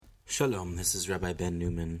Shalom, this is Rabbi Ben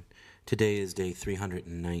Newman. Today is day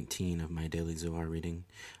 319 of my daily Zohar reading.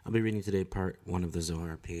 I'll be reading today part 1 of the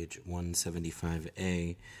Zohar, page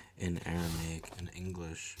 175a, in Aramaic and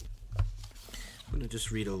English. I'm going to just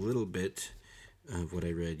read a little bit of what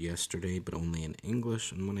I read yesterday, but only in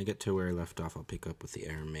English, and when I get to where I left off, I'll pick up with the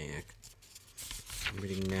Aramaic. I'm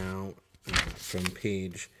reading now from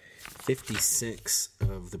page 56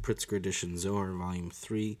 of the Pritzker edition Zohar, volume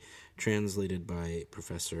 3, translated by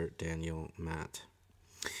Professor Daniel Matt.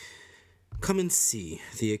 Come and see,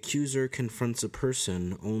 the accuser confronts a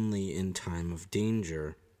person only in time of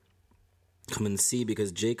danger. Come and see,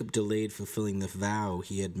 because Jacob delayed fulfilling the vow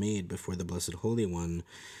he had made before the Blessed Holy One,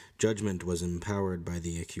 judgment was empowered by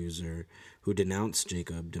the accuser, who denounced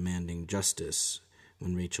Jacob, demanding justice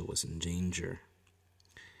when Rachel was in danger.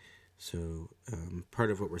 So part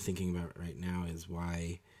of what we're thinking about right now is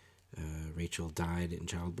why Rachel died in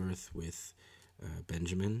childbirth with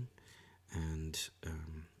Benjamin. And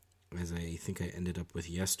as I think I ended up with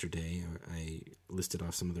yesterday, I listed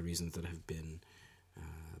off some of the reasons that have been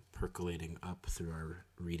percolating up through our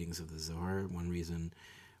readings of the Zohar. One reason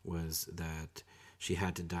was that she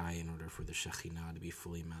had to die in order for the Shekhinah to be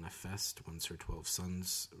fully manifest once her 12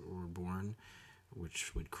 sons were born,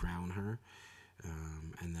 which would crown her.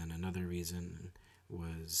 And then another reason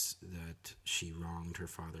was that she wronged her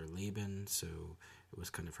father Laban, so it was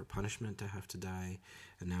kind of her punishment to have to die.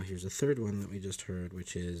 And now here's a third one that we just heard,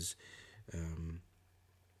 which is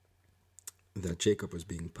that Jacob was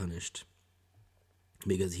being punished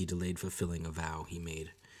because he delayed fulfilling a vow he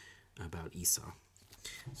made about Esau.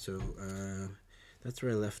 So that's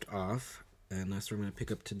where I left off, and that's where I'm going to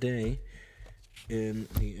pick up today in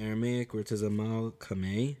the Aramaic, where it says Amal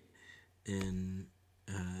Kameh. In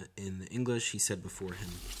the English, he said before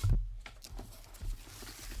him,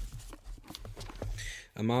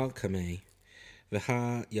 Amal Kameh,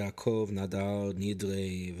 V'ha Yaakov Nadal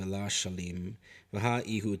Nidre V'la Shalim, V'ha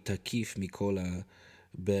Ihu Takif Mikola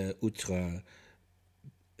Be'utra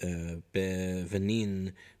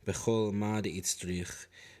Be'venin Bechol Mad Itzrich,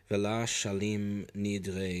 V'la Shalim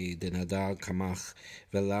Nidre De Nadal Kamach,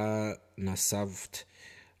 V'la Nasavt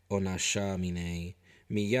Onasha Minei,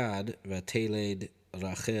 Miyad v'teled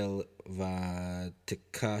Rachel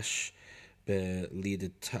v'tekash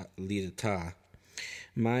b'lidata.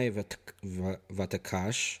 Mai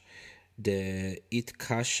v'tekash de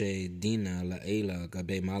itkashe dina la'ela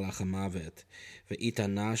gabe malach hamavet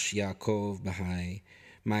v'itanash Yaakov b'hai.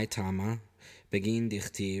 Mai tama begin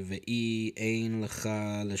dichtiv ve'i ein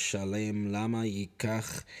lecha l'shalem lama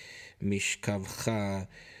yikach mishkavcha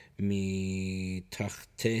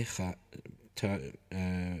mitachtecha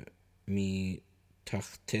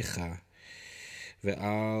מתחתיך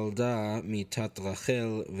ועל דה מיתת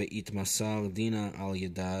רחל ויתמסר דינה על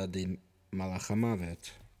ידה מלאך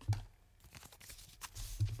המוות.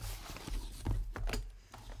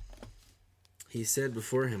 He said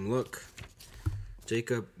before him, look,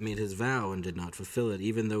 Jacob made his vow and did not fulfill it,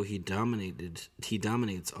 even though he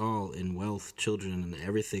dominates all in wealth, children, and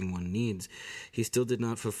everything one needs. He still did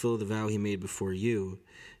not fulfill the vow he made before you,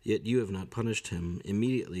 yet you have not punished him.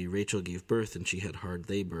 Immediately Rachel gave birth, and she had hard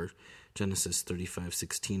labor. Genesis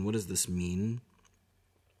 35:16. What does this mean?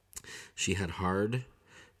 She had hard.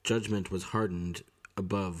 Judgment was hardened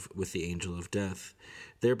above with the angel of death.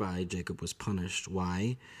 Thereby Jacob was punished.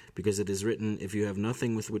 Why? Because it is written, if you have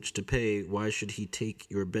nothing with which to pay, why should he take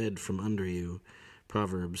your bed from under you?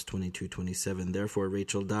 Proverbs 22:27. Therefore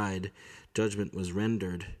Rachel died. Judgment was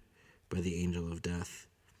rendered by the angel of death.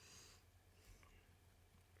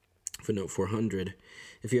 Footnote 400.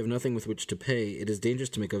 If you have nothing with which to pay, it is dangerous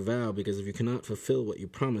to make a vow, because if you cannot fulfill what you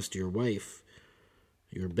promised your wife,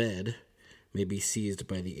 your bed may be seized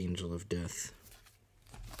by the angel of death.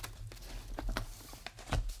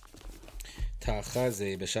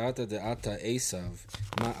 Ta'chaze b'sha'ata de'ata Esav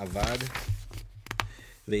ma'avad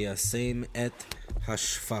v'yasem et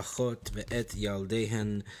hashfachot ve'et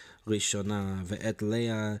yaldehen rishona ve'et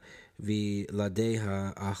Leah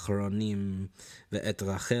v'ladeha achronim ve'et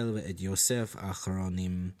Rachel ve'et Yosef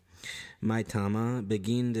achronim. Mai tama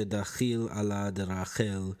begin de dachil ala de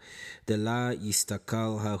Rachel de la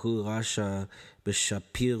yistakal hahu rasha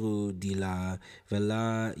b'shapiru dila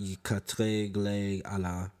ve'la yikatreg le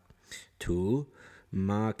ala. 2.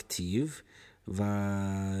 Ma'aktiv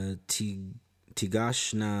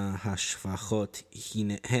v'tigashna hashfachot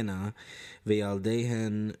hena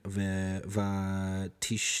ve'yaldehen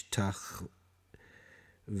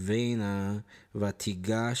v'tishtachvena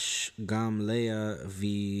v'tigash gam Leah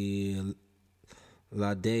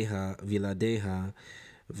v'ladeha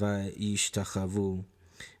v'yishtachavu.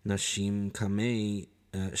 Nashim kamei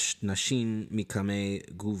נשים מקמי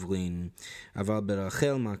גוברין. אבל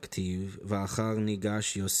ברחל מה כתיב, ואחר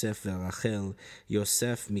ניגש יוסף ורחל,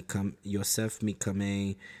 יוסף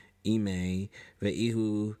מקמי אימי,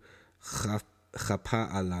 ואיהו חפה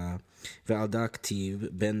עלה, ועל דה כתיב,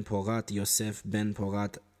 בן פורת יוסף בן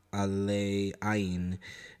פורת עלי עין,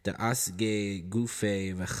 דאסגי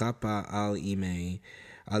גופי וחפה על אימי,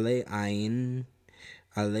 עלי עין,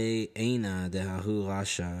 עלי עינה דההו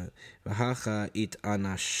רשע, והכה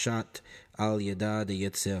התאנשת על ידה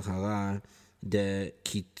דיצר הרע,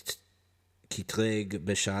 דקטרג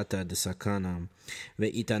בשעתה דסכנה,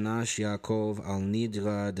 והתאנש יעקב על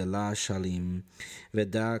נדרה דלה שלים,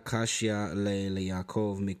 ודה קשיא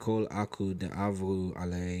ליעקב מכל עכו דעברו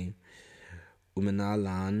עלי,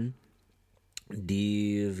 ומנהלן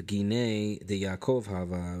דיבגיני דיעקב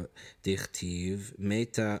הווה דכתיב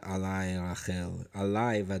מתה עלי רחל,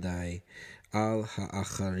 עלי ודאי, על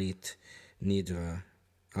האחרית נדרה,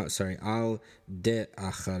 על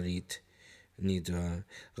דאחרית נדרה.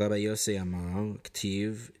 רבי יוסי אמר,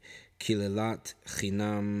 כתיב קללת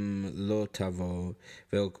חינם לא תבוא,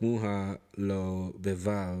 והוקמוה לו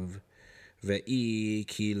בוו, ואי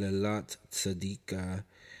קללת צדיקה,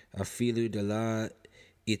 אפילו דלה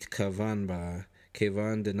התכוון בה,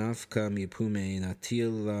 כיוון דנפקא מפומי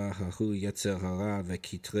נטיל לה ההוא יצר הרע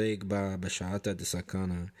וקטרג בה בשעתה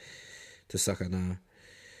דסכנה.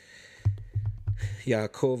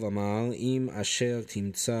 יעקב אמר, אם אשר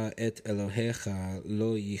תמצא את אלוהיך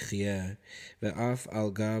לא יחיה, ואף על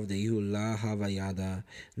גב דיהו לה הווה ידה,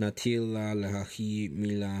 נטיל לה לההי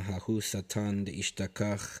מילה ההוא שטן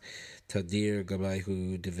דאשתכח תדיר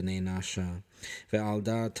גביהו דבני נשה. ועל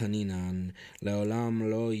דה תנינן, לעולם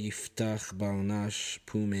לא יפתח בעלנש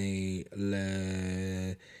פומי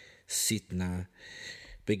לסיטנה,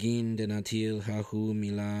 בגין דנטיל ההוא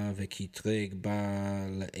מילה וקטרג בה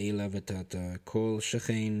לעילה ותתה, כל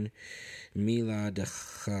שכן מילה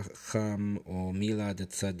דחכם או מילה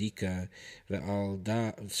דצדיקה, ועל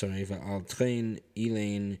תכן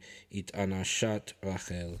אילן התאנשת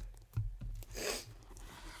רחל.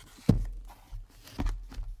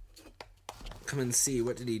 Come and see,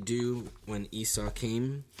 what did he do when Esau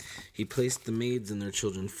came? He placed the maids and their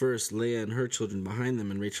children first, Leah and her children behind them,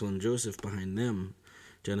 and Rachel and Joseph behind them.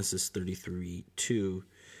 Genesis 33:2.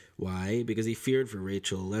 Why? Because he feared for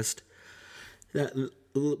Rachel, lest that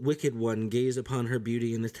wicked one gaze upon her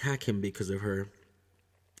beauty and attack him because of her.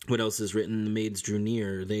 What else is written? The maids drew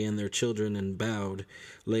near, they and their children, and bowed.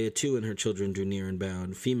 Leah too and her children drew near and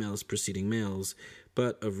bowed, females preceding males.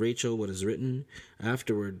 But of Rachel, what is written?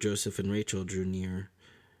 Afterward, Joseph and Rachel drew near.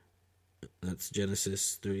 That's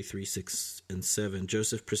Genesis 33:6-7.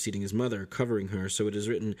 Joseph preceding his mother, covering her. So it is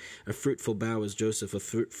written, a fruitful bough is Joseph, a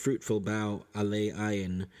fruitful bough, alei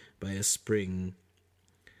ayin, by a spring.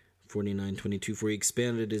 49:22. For he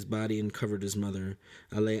expanded his body and covered his mother.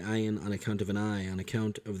 Alei ayin, on account of an eye, on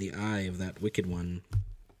account of the eye of that wicked one.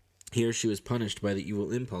 Here she was punished by the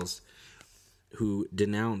evil impulse, who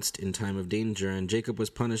denounced in time of danger, and Jacob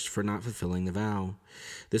was punished for not fulfilling the vow.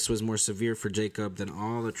 This was more severe for Jacob than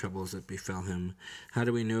all the troubles that befell him. How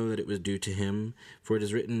do we know that it was due to him? For it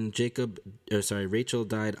is written, Rachel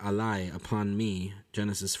died alai upon me,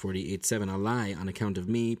 Genesis 48:7, alai on account of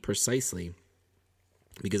me, precisely,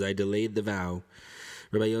 because I delayed the vow.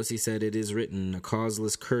 Rabbi Yossi said, it is written, a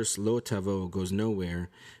causeless curse, lo tavo, goes nowhere,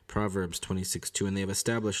 Proverbs 26:2, and they have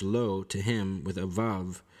established lo to him with a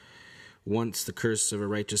vav. Once the curse of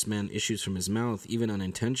a righteous man issues from his mouth, even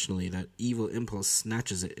unintentionally, that evil impulse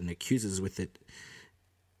snatches it and accuses with it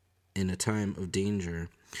in a time of danger.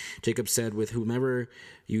 Jacob said, with whomever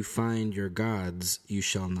you find your gods, you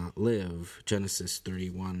shall not live. Genesis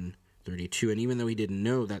 31:32. And even though he didn't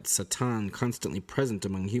know that Satan, constantly present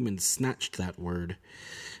among humans, snatched that word.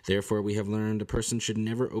 Therefore, we have learned a person should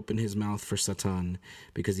never open his mouth for Satan,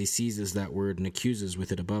 because he seizes that word and accuses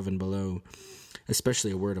with it above and below,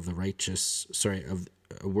 especially a word of the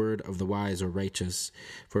a word of the wise or righteous.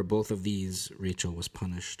 For both of these, Rachel was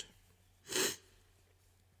punished.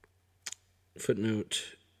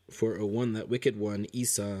 Footnote 401, that wicked one,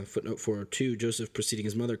 Esau. Footnote 402, Joseph preceding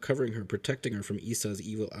his mother, covering her, protecting her from Esau's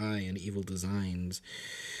evil eye and evil designs.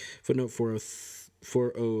 Footnote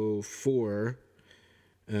 404,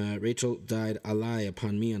 Rachel died alai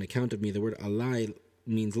upon me, on account of me. The word alai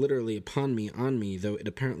means literally upon me, on me, though it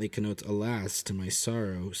apparently connotes alas, to my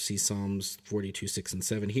sorrow. See Psalms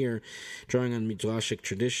 42:6-7. Here, drawing on Midrashic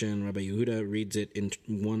tradition, Rabbi Yehuda reads it in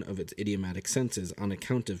one of its idiomatic senses, on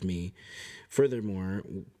account of me. Furthermore,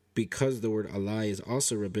 because the word alai is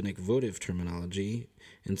also rabbinic votive terminology,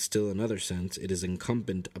 in still another sense, it is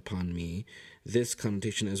incumbent upon me, this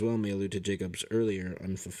connotation as well may allude to Jacob's earlier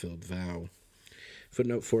unfulfilled vow.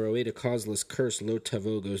 Footnote 408, a causeless curse, lo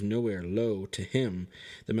tavo, goes nowhere, lo, to him.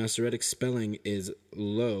 The Masoretic spelling is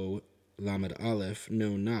lo, lamed aleph,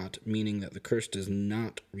 no, not, meaning that the curse does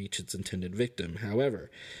not reach its intended victim. However,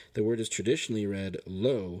 the word is traditionally read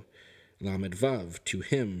lo, lamed vav, to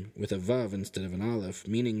him, with a vav instead of an aleph,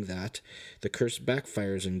 meaning that the curse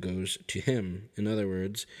backfires and goes to him. In other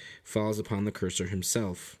words, falls upon the cursor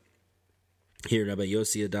himself. Here, Rabbi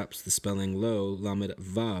Yossi adopts the spelling lo, lamed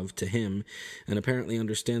vav, to him, and apparently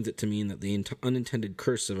understands it to mean that the unintended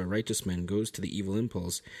curse of a righteous man goes to the evil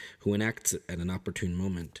impulse, who enacts it at an opportune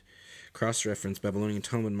moment. Cross-reference Babylonian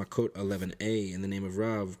Talmud Makot 11a, in the name of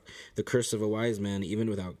Rav, the curse of a wise man, even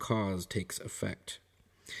without cause, takes effect.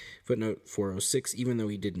 Footnote 406, even though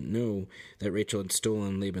he didn't know that Rachel had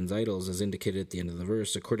stolen Laban's idols, as indicated at the end of the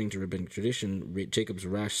verse, according to rabbinic tradition, Jacob's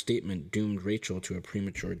rash statement doomed Rachel to a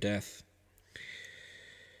premature death.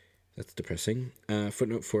 That's depressing.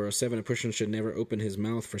 Footnote 407, a person should never open his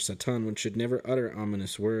mouth for Satan. One should never utter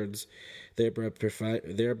ominous words, thereby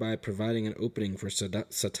providing an opening for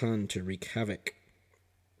Satan to wreak havoc.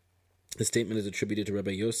 The statement is attributed to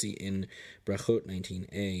Rabbi Yossi in Brachot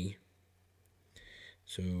 19a.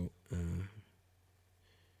 So,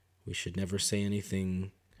 we should never say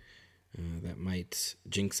anything that might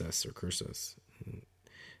jinx us or curse us.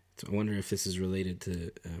 So I wonder if this is related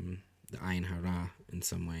to the Ayin Hara in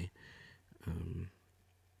some way, and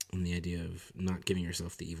the idea of not giving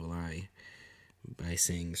yourself the evil eye by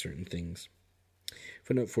saying certain things.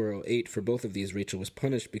 Footnote 408, for both of these, Rachel was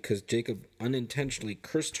punished because Jacob unintentionally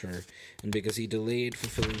cursed her and because he delayed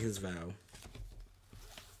fulfilling his vow.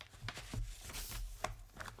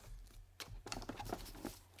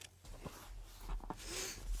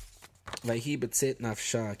 Vayhi betzet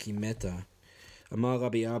nafsha ki meta. Amar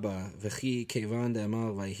Rabbi Abba, v'chi kevan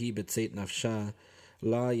de'amar vayhi betzet nafsha,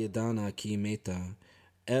 la yedana ki meta,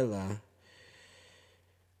 ela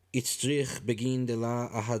itzrich begin de la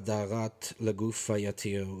ahadarat lagufa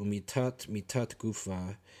yatir, umitat mitat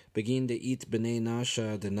gufa, begin de it b'nei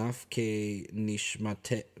nasha de nafke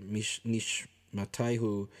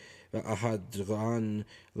nishmataihu, v'ahadran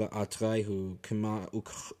la'atraihu,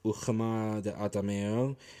 uchama de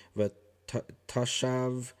adamer,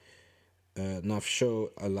 v'tashav nafsho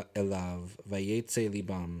elav, vayetze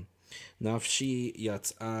libam. Nafshi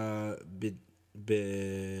yatsa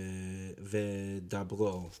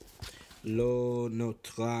vedabro. Lo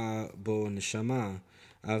notra bo neshama.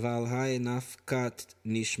 Aval hai nafkat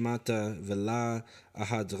nishmata vela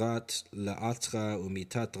ahadrat laatra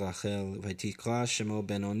umitat Rachel. Vaytikra shemo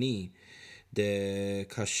benoni. De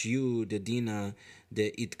kashiu de dina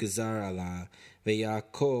de itgzar ala.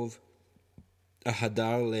 Vayakov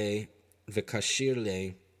ahadar le v'kashir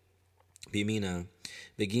le bimina,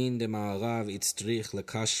 begin de ma'arav itzrich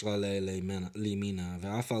lekashra le limina,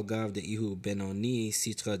 ve'af al gav de ihu benoni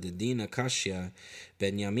sitra de dina kashya,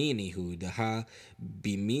 benyamin ihu de ha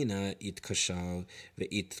bimina itkashar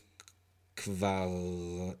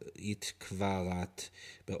ve'itkvarat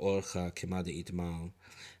be'orcha kema de itmal.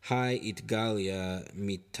 Hai itgalia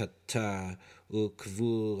mitata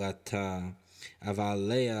ukvurata, אבל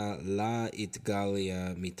לאה לה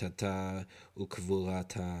התגליה מיתתה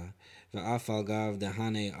וקבורתה, ואף על גב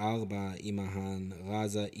דהנה ארבע עמהן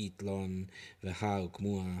רזה איתלון והר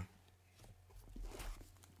כמוה.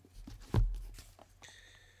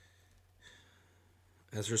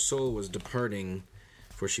 As her soul was departing,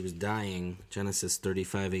 for she was dying, Genesis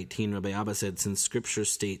 35:18, Rabbi Abba said, since Scripture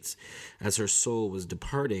states, as her soul was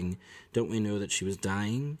departing, don't we know that she was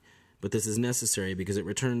dying? But this is necessary because it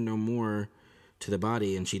returned no more to the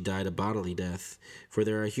body, and she died a bodily death. For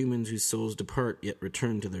there are humans whose souls depart, yet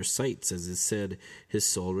return to their sights, as is said, his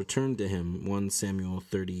soul returned to him, 1 Samuel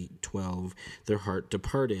 30:12. Their heart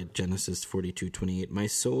departed, Genesis 42:28. My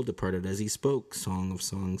soul departed as he spoke, Song of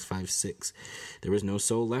Songs 5:6. There was no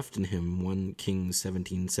soul left in him, 1 Kings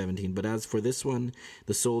 17:17. But as for this one,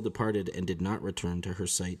 the soul departed and did not return to her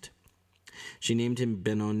sight. She named him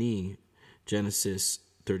Benoni, Genesis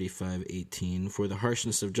 35:18, for the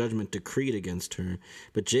harshness of judgment decreed against her.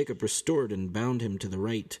 But Jacob restored and bound him to the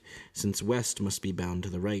right, since west must be bound to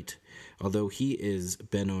the right. Although he is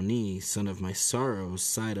Benoni, son of my sorrow,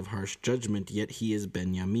 side of harsh judgment, yet he is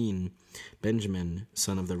Benjamin,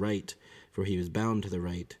 son of the right, for he was bound to the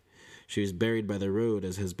right. She was buried by the road,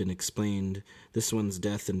 as has been explained. This one's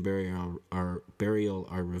death and burial are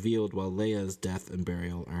revealed, while Leah's death and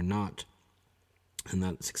burial are not. And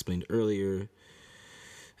that's explained earlier.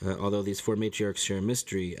 Although these four matriarchs share a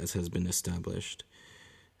mystery, as has been established.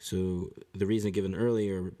 So the reason given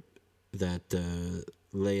earlier that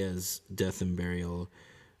Leah's death and burial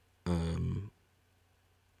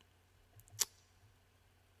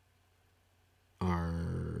are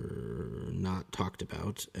not talked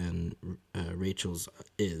about, and Rachel's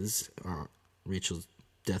Rachel's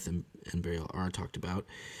death and burial are talked about,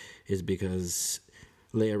 is because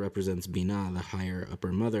Leah represents Binah, the higher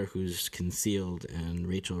upper mother who's concealed, and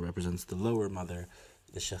Rachel represents the lower mother,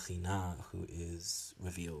 the Shekhinah, who is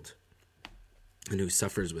revealed and who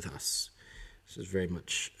suffers with us. This is very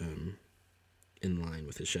much in line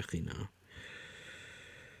with the Shekhinah.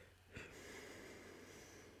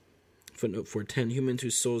 Footnote 410, humans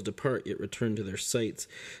whose souls depart yet return to their sights.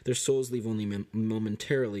 Their souls leave only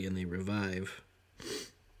momentarily and they revive.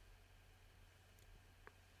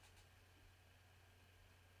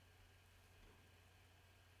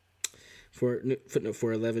 Footnote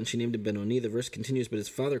 411, she named him Ben-Oni. The verse continues, but his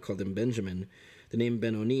father called him Benjamin. The name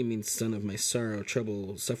Ben-Oni means son of my sorrow,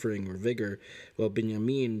 trouble, suffering, or vigor, while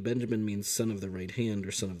Benjamin means son of the right hand,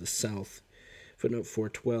 or son of the south. Footnote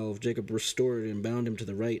 412, Jacob restored and bound him to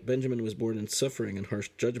the right. Benjamin was born in suffering and harsh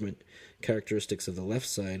judgment, characteristics of the left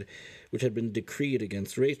side, which had been decreed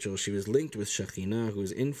against Rachel. She was linked with Shekhinah, who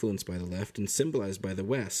was influenced by the left and symbolized by the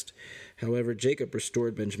west. However, Jacob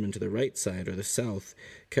restored Benjamin to the right side, or the south,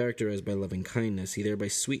 characterized by loving kindness. He thereby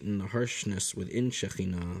sweetened the harshness within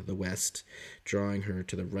Shekhinah, the west, drawing her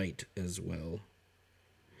to the right as well.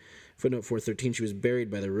 Footnote 413, she was buried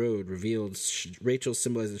by the road, revealed. Rachel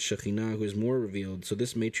symbolizes Shekhinah, who is more revealed, so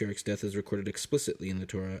this matriarch's death is recorded explicitly in the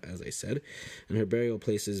Torah, as I said, and her burial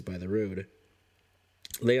place is by the road.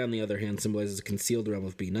 Leah, on the other hand, symbolizes a concealed realm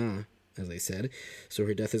of Binah, as I said, so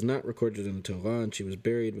her death is not recorded in the Torah, and she was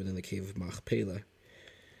buried within the cave of Machpelah.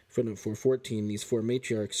 Footnote 414, these four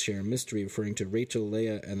matriarchs share a mystery referring to Rachel,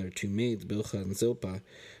 Leah, and their two maids, Bilhah and Zilpah,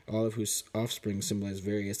 all of whose offspring symbolize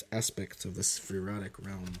various aspects of the Sephirotic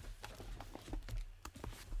realm.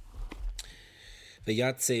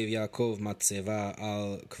 V'yatsev Yaakov matzeva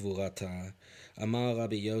al kvurata. Amar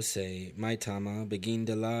Rabbi Yosei, my tama, begin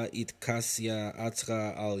dela itkasya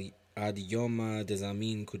atra al ad yoma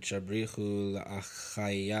dezamin kuchabrichu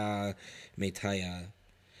la'achaya metaya.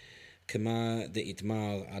 Kema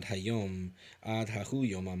de'itmar ad hayom, ad hahu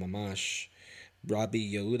yoma mamash. Rabbi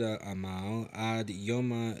Yehuda Amal ad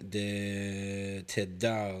Yoma de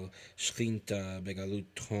Tedar Shchinta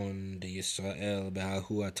Begaluton de Yisrael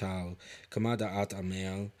Behahu Atal Kama Da'at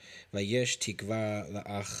Amel Vayesh Tikva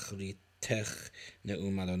La'achritech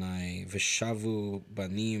Ne'um Adonai Veshavu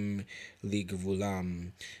Banim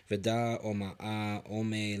Ligvulam Veda Oma'a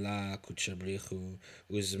Ome La Kuchabrichu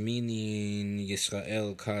Uzminin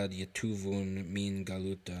Yisrael Kad Yetuvun Min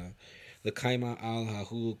Galuta Lekaima al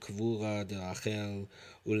hahu kvura de Rachel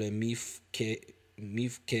ulemifke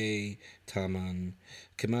taman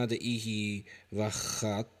kema de ihi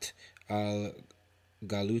vachat al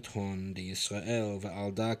galuthon de Yisrael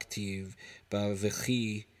ve'al daktiv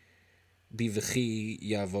b'vechi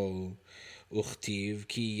yavo uchtiv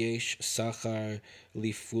ki yesh sachar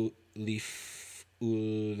lifulatech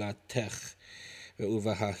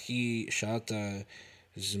ve'uvahahi shata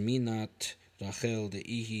zminat Rachel de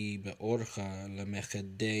ihi beorcha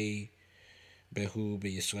lemechedei behu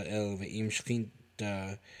beYisrael ve'im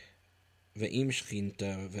shchinta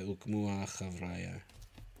ve'ukmua chavraya.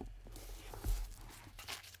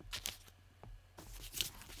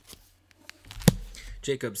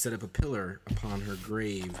 Jacob set up a pillar upon her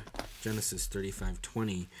grave, Genesis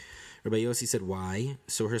 35:20. Rabbi Yossi said, why?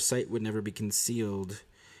 So her sight would never be concealed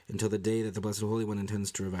until the day that the Blessed Holy One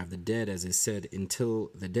intends to revive the dead, as is said,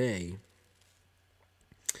 until the day.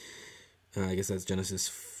 I guess that's Genesis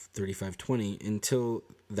 35:20, until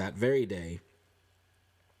that very day,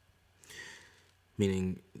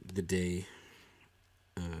 meaning the day,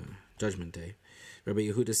 Judgment Day. Rabbi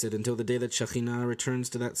Yehuda said, until the day that Shekhinah returns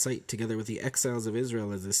to that site together with the exiles of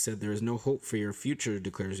Israel, as is said, there is no hope for your future,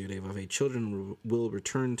 declares Yudevave. Children will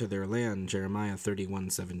return to their land, Jeremiah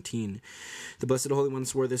 31:17. The Blessed Holy One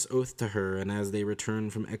swore this oath to her, and as they return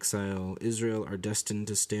from exile, Israel are destined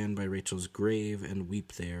to stand by Rachel's grave and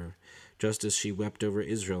weep there. Just as she wept over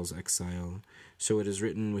Israel's exile, so it is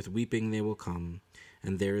written, with weeping they will come,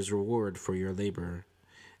 and there is reward for your labor.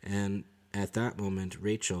 And at that moment,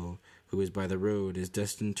 Rachel, who is by the road, is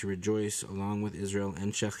destined to rejoice along with Israel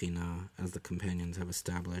and Shekhinah, as the companions have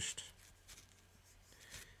established.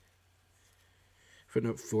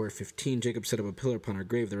 Footnote 4:15, Jacob set up a pillar upon her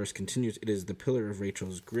grave. The verse continues, it is the pillar of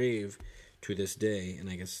Rachel's grave to this day,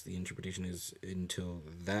 and I guess the interpretation is until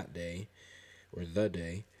that day, or the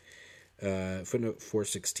day. Footnote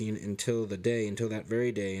 4:16, until that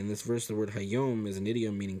very day. In this verse, the word hayom is an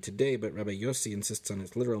idiom meaning today, but Rabbi Yossi insists on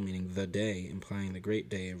its literal meaning, the day, implying the great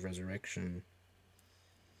day of resurrection.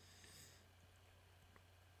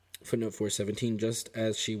 Footnote 4:17, just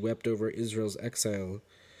as she wept over Israel's exile,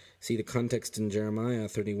 See the context in Jeremiah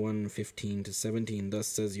 31:15-17. Thus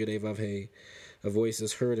says Yudevavhe, a voice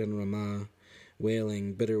is heard in Ramah,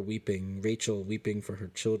 wailing, bitter weeping, Rachel weeping for her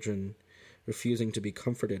children, refusing to be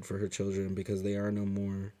comforted for her children because they are no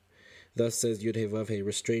more. Thus says Yudhevavhe,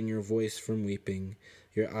 restrain your voice from weeping,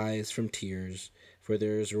 your eyes from tears, for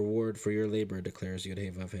there is reward for your labor, declares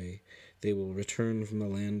Yudhevavhe. They will return from the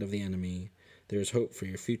land of the enemy. There is hope for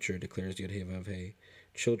your future, declares Yudhevavhe.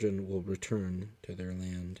 Children will return to their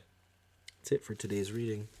land. That's it for today's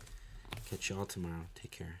reading. Catch y'all tomorrow. Take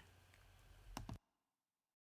care.